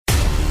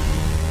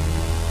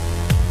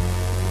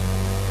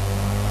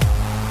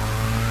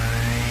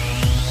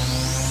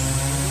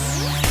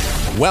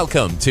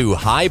Welcome to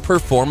High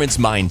Performance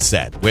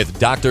Mindset with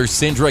Dr.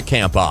 Cindra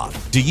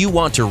Kamphoff. Do you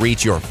want to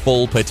reach your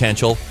full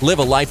potential? Live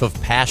a life of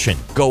passion.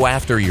 Go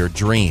after your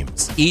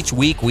dreams. Each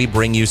week, we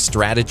bring you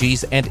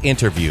strategies and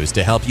interviews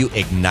to help you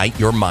ignite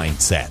your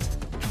mindset.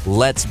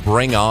 Let's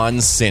bring on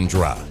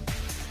Cindra.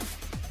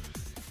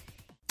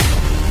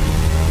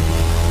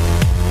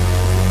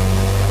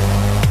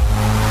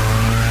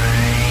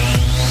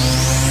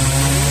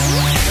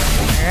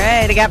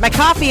 I got my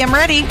coffee. I'm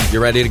ready. You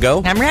ready to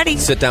go? I'm ready.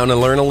 Sit down and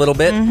learn a little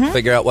bit.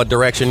 Figure out what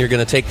direction you're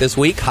going to take this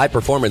week. High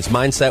Performance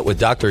Mindset with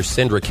Dr.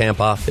 Cindra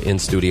Kamphoff in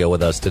studio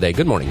with us today.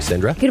 Good morning,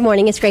 Cindra. Good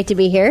morning. It's great to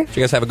be here. Did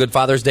you guys have a good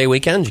Father's Day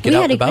weekend? Did you get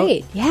out and about?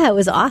 Great. Yeah, it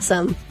was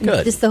awesome.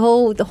 Good. Just the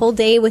whole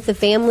day with the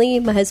family.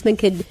 My husband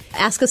could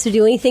ask us to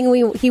do anything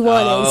he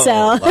wanted.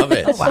 Love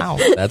it. Wow.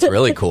 That's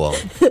really cool.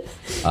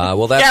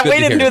 Well, that's Yeah, good we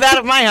to didn't hear. do that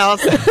at my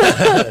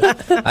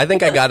house. I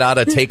think I got out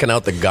of taking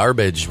out the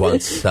garbage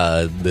once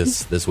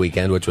this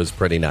weekend, which was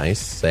pretty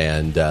nice.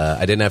 And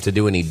I didn't have to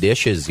do any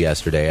dishes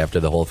yesterday after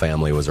the whole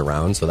family was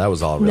around, so that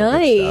was all real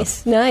good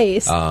stuff.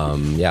 Nice.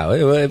 Yeah,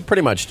 it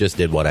pretty much just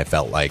did what I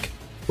felt like,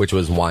 which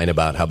was whine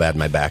about how bad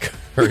my back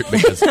hurt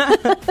because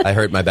I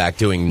hurt my back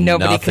doing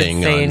Nobody could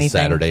nothing say on anything.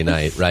 Saturday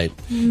night. Right.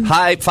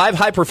 5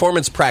 high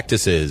performance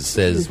practices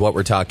is what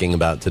we're talking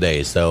about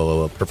today.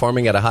 So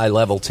performing at a high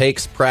level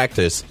takes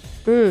practice.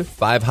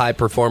 5 high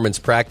performance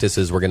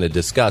practices we're going to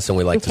discuss, and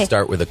we like to Okay.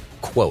 start with a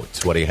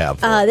quote. What do you have?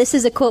 This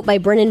is a quote by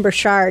Brennan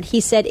Burchard.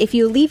 He said, "If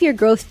you leave your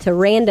growth to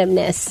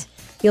randomness,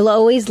 you'll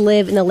always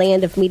live in the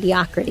land of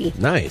mediocrity."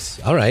 Nice.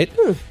 All right.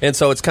 And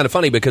so it's kind of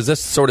funny because this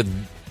sort of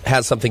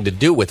has something to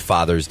do with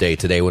Father's Day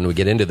today. When we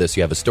get into this,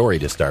 you have a story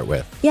to start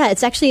with. Yeah,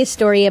 it's actually a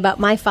story about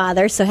my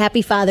father. So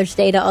happy Father's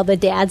Day to all the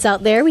dads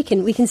out there. We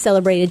can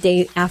celebrate a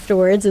day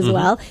afterwards as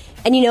well.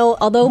 And,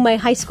 although my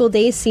high school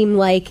days seem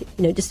like,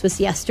 just was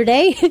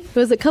yesterday, it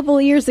was a couple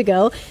of years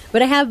ago,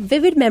 but I have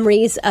vivid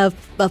memories of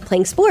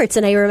playing sports.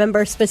 And I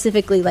remember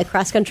specifically like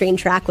cross country and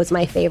track was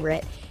my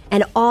favorite.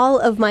 And all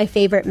of my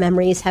favorite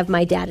memories have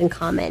my dad in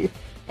common.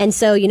 And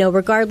so,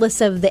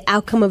 regardless of the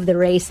outcome of the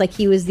race, like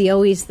he was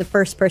always the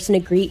first person to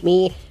greet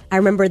me. I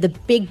remember the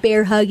big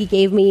bear hug he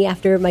gave me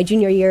after my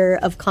junior year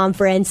of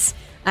conference.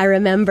 I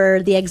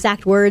remember the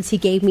exact words he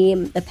gave me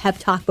in the pep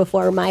talk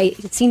before my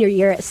senior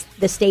year at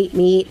the state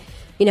meet.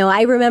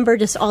 I remember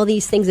just all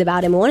these things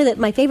about him. One of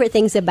my favorite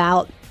things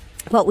about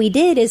what we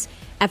did is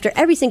after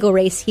every single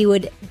race, he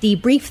would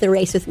debrief the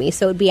race with me.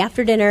 So it would be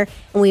after dinner,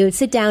 and we would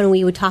sit down and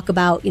we would talk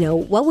about,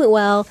 what went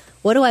well,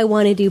 what do I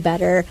want to do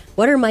better,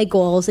 what are my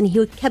goals, and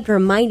he kept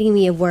reminding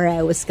me of where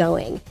I was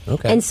going.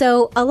 Okay. And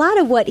so a lot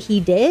of what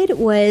he did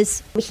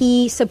was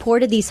he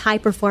supported these high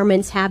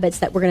performance habits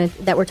that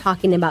we're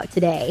talking about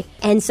today.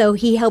 And so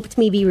he helped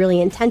me be really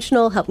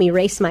intentional, helped me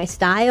race my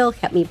style,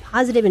 kept me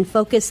positive and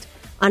focused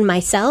on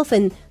myself,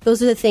 and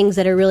those are the things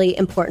that are really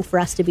important for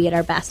us to be at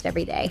our best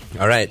every day.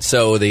 All right.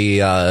 So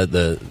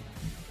the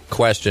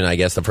question, I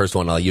guess the first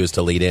one I'll use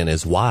to lead in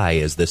is, why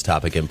is this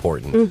topic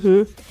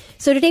important?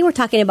 So today we're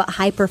talking about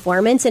high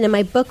performance, and in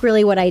my book,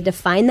 really what I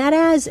define that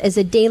as is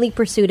a daily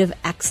pursuit of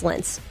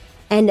excellence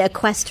and a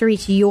quest to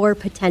reach your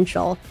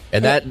potential.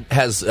 And that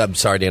has, I'm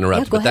sorry to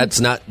interrupt, go but ahead. that's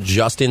not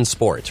just in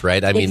sports,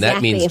 right? I mean, that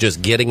Exactly. means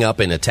just getting up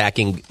and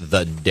attacking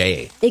the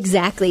day.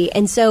 Exactly.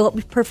 And so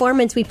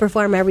performance, we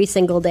perform every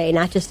single day,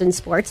 not just in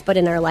sports, but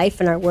in our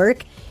life, in our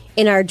work,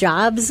 in our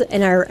jobs,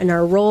 in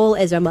our role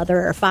as a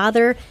mother or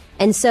father.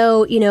 And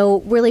so,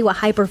 really what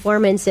high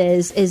performance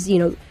is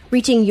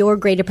reaching your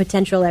greater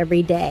potential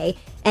every day.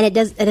 And it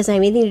doesn't have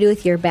anything to do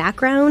with your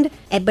background,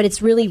 but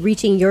it's really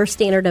reaching your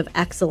standard of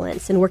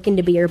excellence and working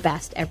to be your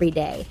best every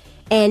day.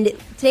 And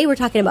today we're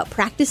talking about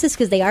practices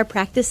because they are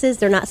practices.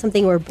 They're not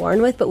something we're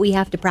born with, but we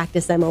have to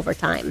practice them over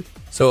time.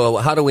 So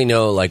how do we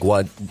know, like,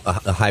 what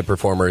high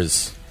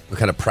performers, what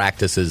kind of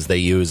practices they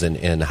use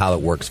and how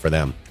it works for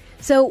them?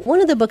 So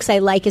one of the books I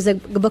like is a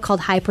book called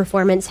High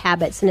Performance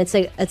Habits, and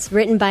it's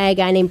written by a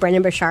guy named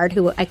Brennan Burchard,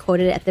 who I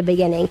quoted at the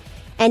beginning.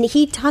 And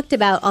he talked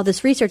about all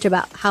this research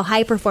about how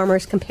high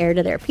performers compare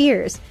to their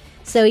peers.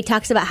 So he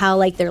talks about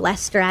how they're less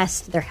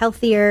stressed, they're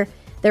healthier,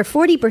 they're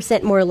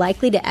 40% more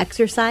likely to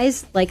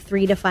exercise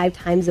 3 to 5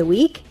 times a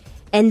week,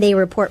 and they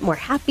report more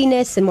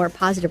happiness and more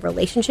positive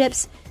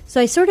relationships. So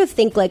I sort of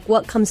think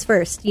what comes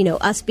first,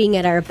 us being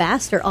at our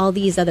best or all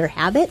these other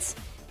habits.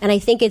 And I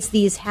think it's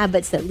these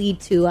habits that lead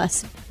to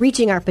us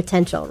reaching our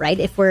potential, right?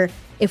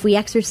 If we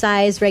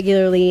exercise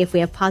regularly, if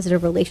we have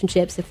positive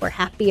relationships, if we're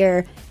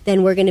happier,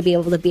 then we're going to be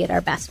able to be at our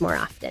best more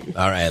often.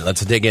 All right,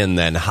 let's dig in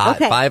then.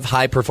 Okay. 5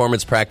 high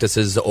performance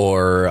practices,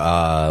 or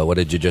what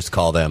did you just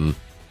call them?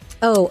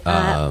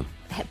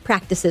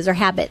 Practices or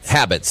habits.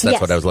 Habits, that's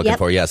Yes. what I was looking Yep.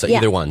 for. Yeah, so Yep.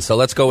 either one. So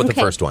let's go with the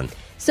Okay. first one.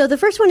 So the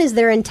first one is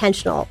they're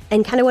intentional.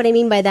 And kind of what I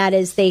mean by that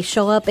is they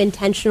show up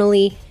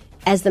intentionally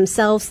as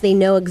themselves. They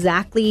know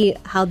exactly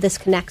how this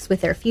connects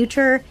with their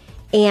future.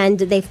 And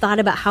they've thought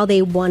about how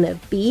they want to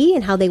be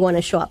and how they want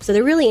to show up. So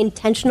they're really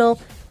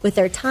intentional with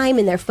their time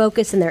and their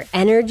focus and their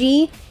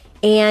energy.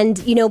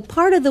 And,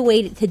 part of the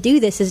way to do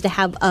this is to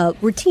have a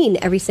routine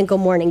every single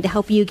morning to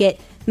help you get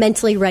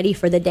mentally ready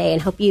for the day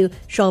and help you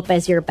show up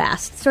as your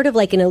best. Sort of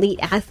like an elite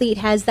athlete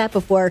has that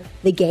before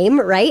the game,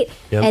 right?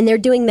 Yep. And they're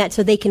doing that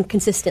so they can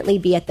consistently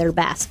be at their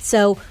best.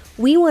 So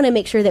we want to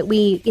make sure that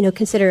we,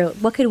 consider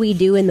what could we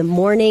do in the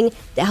morning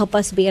to help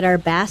us be at our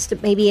best.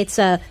 Maybe it's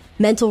a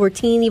mental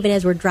routine even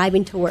as we're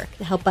driving to work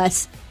to help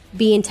us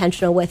be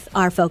intentional with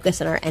our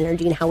focus and our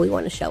energy and how we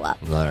want to show up.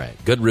 All right.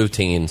 Good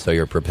routine so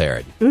you're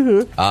prepared.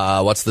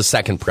 Mm-hmm. What's the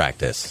second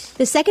practice?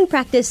 The second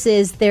practice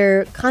is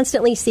they're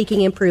constantly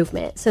seeking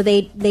improvement. So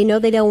they know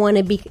they don't want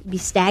to be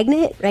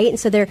stagnant, right? And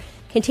so they're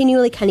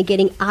continually kind of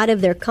getting out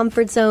of their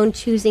comfort zone,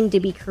 choosing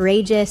to be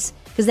courageous,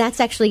 because that's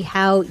actually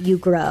how you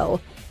grow.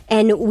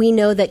 And we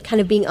know that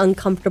kind of being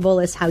uncomfortable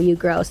is how you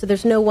grow. So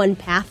there's no one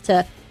path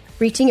to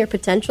reaching your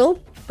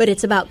potential, but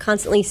it's about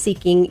constantly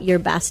seeking your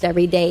best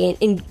every day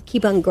and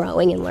keep on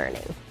growing and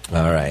learning.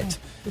 All right.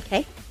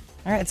 Okay.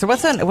 All right. So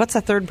what's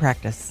a third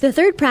practice? The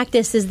third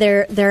practice is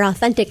their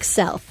authentic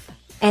self.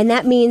 And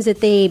that means that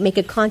they make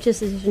a conscious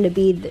decision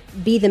to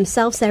be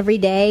themselves every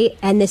day.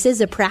 And this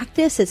is a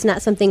practice. It's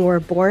not something we're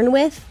born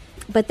with,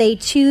 but they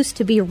choose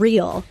to be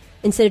real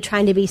instead of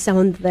trying to be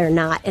someone that they're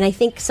not. And I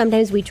think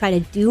sometimes we try to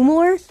do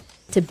more,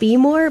 to be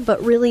more,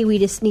 but really we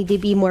just need to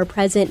be more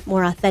present,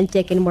 more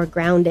authentic, and more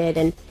grounded.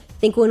 And I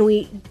think when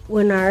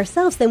we're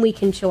ourselves, then we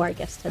can show our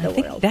gifts to the I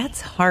think world. that's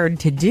hard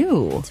to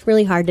do. It's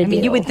really hard to do. I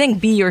mean, you would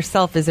think be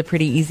yourself is a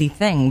pretty easy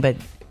thing, but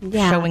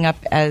showing up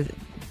as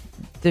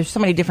there's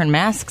so many different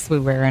masks we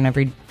wear in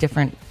every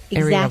different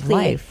area of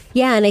life.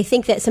 Yeah, and I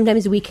think that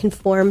sometimes we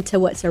conform to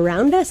what's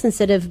around us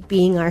instead of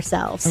being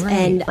ourselves. Right.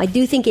 And I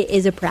do think it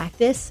is a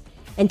practice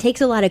and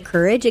takes a lot of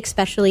courage,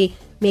 especially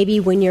maybe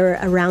when you're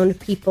around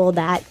people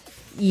that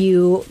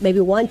you maybe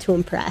want to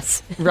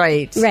impress.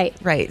 Right.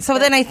 Right. So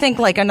then I think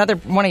like another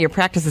one of your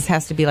practices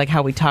has to be like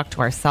how we talk to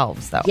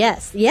ourselves, though.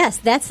 Yes.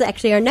 That's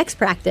actually our next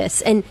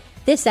practice. And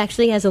this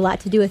actually has a lot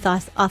to do with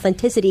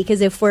authenticity,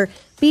 because if we're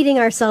beating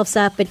ourselves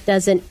up, it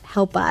doesn't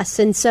help us.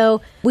 And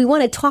so we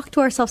want to talk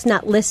to ourselves,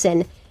 not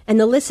listen. And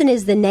the listen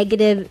is the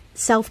negative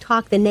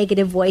self-talk, the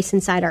negative voice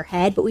inside our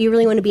head. But we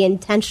really want to be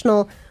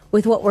intentional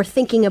with what we're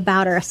thinking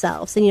about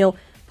ourselves. And,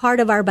 part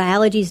of our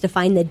biology is to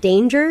find the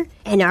danger,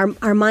 and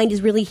our mind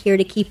is really here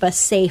to keep us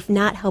safe,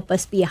 not help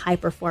us be a high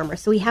performer.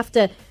 So we have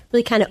to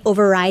really kind of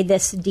override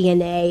this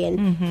DNA,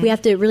 and we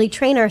have to really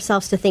train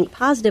ourselves to think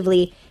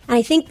positively. And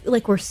I think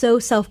like we're so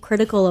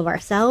self-critical of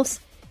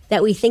ourselves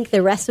that we think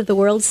the rest of the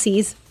world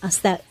sees us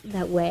that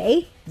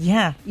way.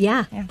 Yeah.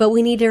 But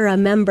we need to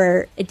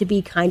remember to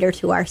be kinder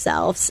to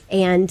ourselves.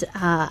 And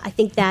I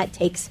think that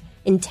takes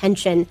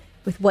intention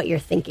with what you're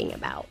thinking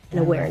about and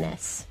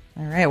awareness.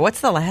 All right.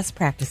 What's the last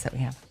practice that we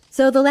have?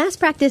 So the last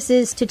practice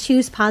is to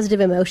choose positive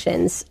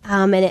emotions.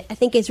 And I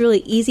think it's really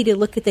easy to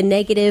look at the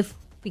negative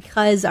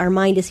because our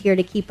mind is here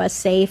to keep us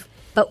safe.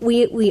 But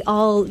we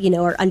all,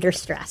 are under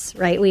stress,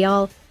 right? We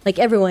all, like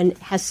everyone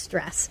has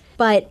stress.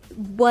 But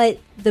what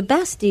the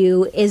best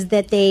do is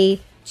that they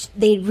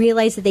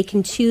realize that they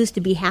can choose to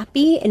be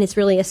happy. And it's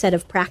really a set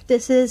of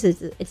practices.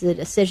 It's a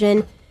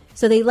decision.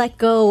 So they let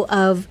go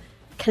of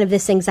kind of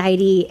this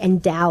anxiety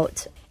and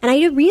doubt. And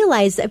I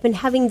realized I've been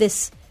having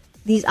these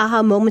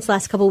aha moments the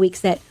last couple of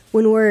weeks that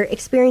when we're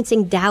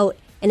experiencing doubt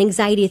and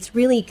anxiety, it's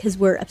really because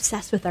we're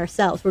obsessed with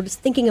ourselves. We're just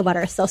thinking about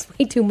ourselves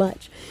way too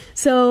much.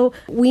 So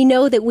we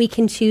know that we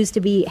can choose to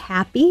be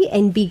happy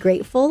and be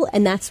grateful,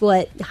 and that's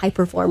what high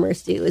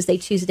performers do, is they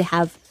choose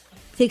to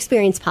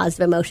experience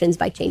positive emotions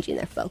by changing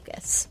their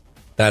focus.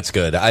 That's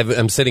good.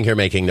 I'm sitting here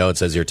making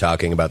notes as you're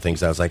talking about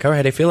things. I was like, all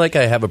right, I feel like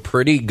I have a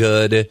pretty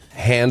good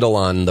handle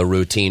on the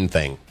routine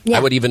thing. Yeah, I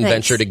would even thanks.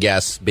 venture to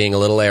guess, being a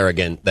little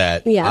arrogant,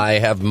 that I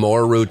have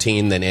more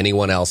routine than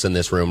anyone else in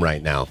this room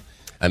right now.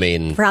 I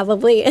mean,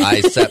 probably. I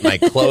set my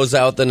clothes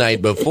out the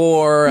night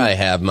before. I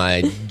have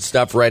my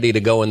stuff ready to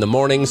go in the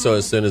morning. So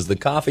as soon as the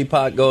coffee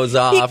pot goes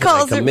off, He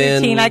calls I it come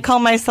routine. in. I call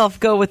myself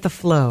go with the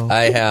flow.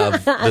 I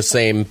have the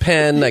same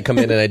pen. I come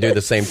in and I do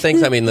the same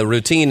things. I mean, the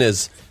routine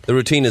is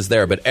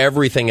there, but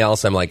everything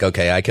else, I'm like,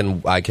 okay, I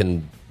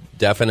can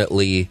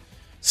definitely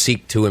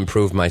seek to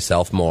improve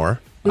myself more.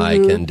 I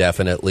can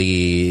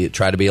definitely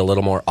try to be a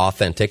little more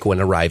authentic when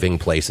arriving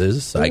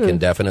places. I can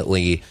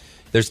definitely.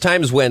 There's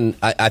times when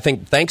I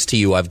think, thanks to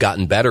you, I've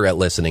gotten better at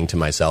listening to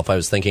myself. I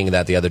was thinking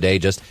that the other day,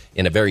 just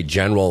in a very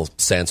general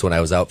sense, when I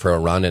was out for a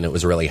run and it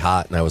was really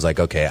hot, and I was like,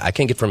 okay, I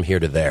can get from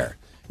here to there.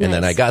 And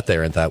then I got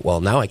there and thought,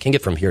 well, now I can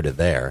get from here to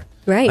there.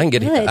 Right. I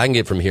can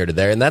get from here to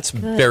there. And that's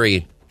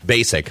very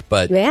basic,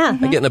 but I'm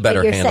getting a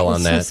better handle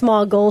on that. Some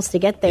small goals to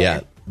get there.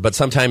 Yeah. But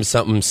sometimes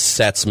something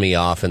sets me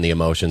off, and the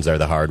emotions are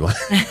the hard one.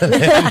 I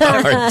have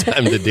a hard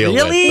time to deal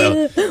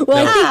with. So, Well,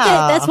 I think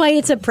that's why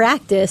it's a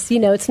practice.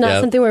 It's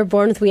not something we're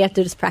born with. We have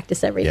to just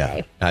practice every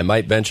day. I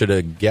might venture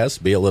to guess,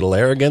 be a little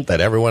arrogant, that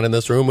everyone in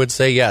this room would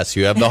say, yes,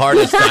 you have the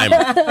hardest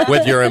time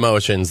with your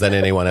emotions than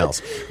anyone else.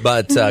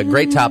 But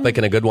great topic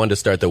and a good one to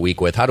start the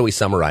week with. How do we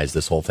summarize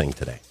this whole thing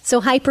today?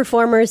 So high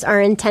performers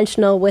are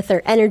intentional with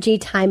their energy,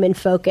 time, and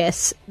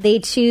focus. They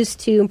choose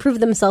to improve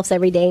themselves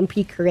every day and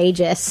be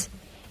courageous.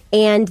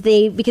 And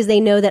because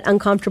they know that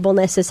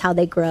uncomfortableness is how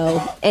they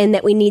grow, and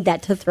that we need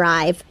that to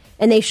thrive.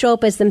 and they show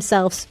up as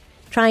themselves,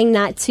 trying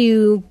not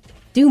to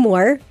do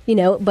more,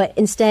 but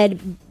instead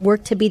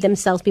work to be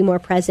themselves, be more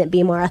present,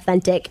 be more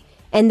authentic.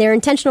 And they're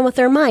intentional with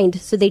their mind,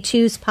 so they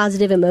choose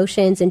positive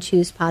emotions and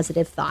choose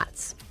positive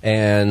thoughts.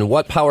 And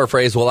what power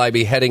phrase will I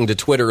be heading to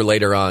Twitter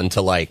later on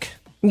to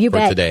You for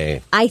bet.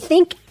 today? I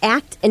think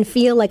act and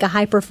feel like a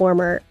high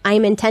performer.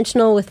 I'm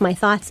intentional with my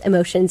thoughts,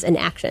 emotions, and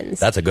actions.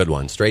 That's a good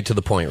one. Straight to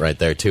the point right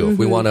there, too. If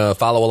we want to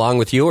follow along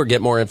with you or get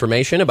more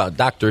information about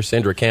Dr.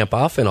 Cindra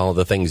Kamphoff and all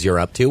the things you're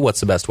up to, what's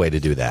the best way to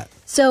do that?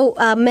 So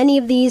many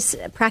of these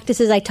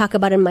practices I talk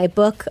about in my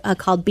book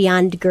called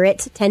Beyond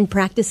Grit, 10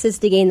 Practices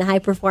to Gain the High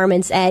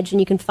Performance Edge. And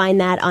you can find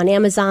that on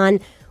Amazon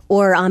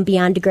or on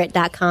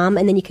beyondgrit.com.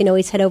 And then you can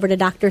always head over to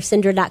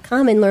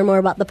drcindra.com and learn more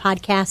about the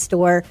podcast,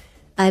 or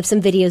I have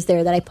some videos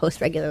there that I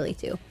post regularly,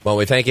 too. Well,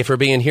 we thank you for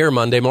being here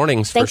Monday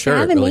mornings. Thanks for sure. for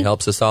having It really me.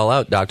 helps us all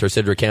out. Dr.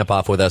 Cindra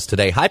Kamphoff with us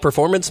today. High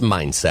Performance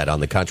Mindset on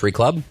the Country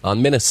Club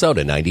on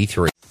Minnesota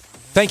 93.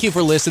 Thank you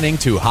for listening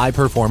to High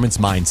Performance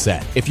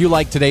Mindset. If you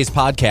like today's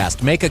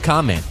podcast, make a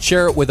comment,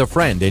 share it with a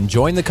friend, and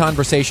join the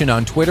conversation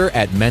on Twitter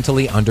at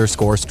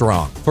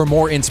mentally_strong. For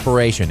more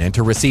inspiration and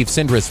to receive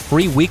Cindra's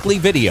free weekly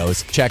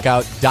videos, check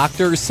out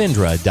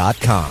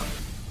drcindra.com.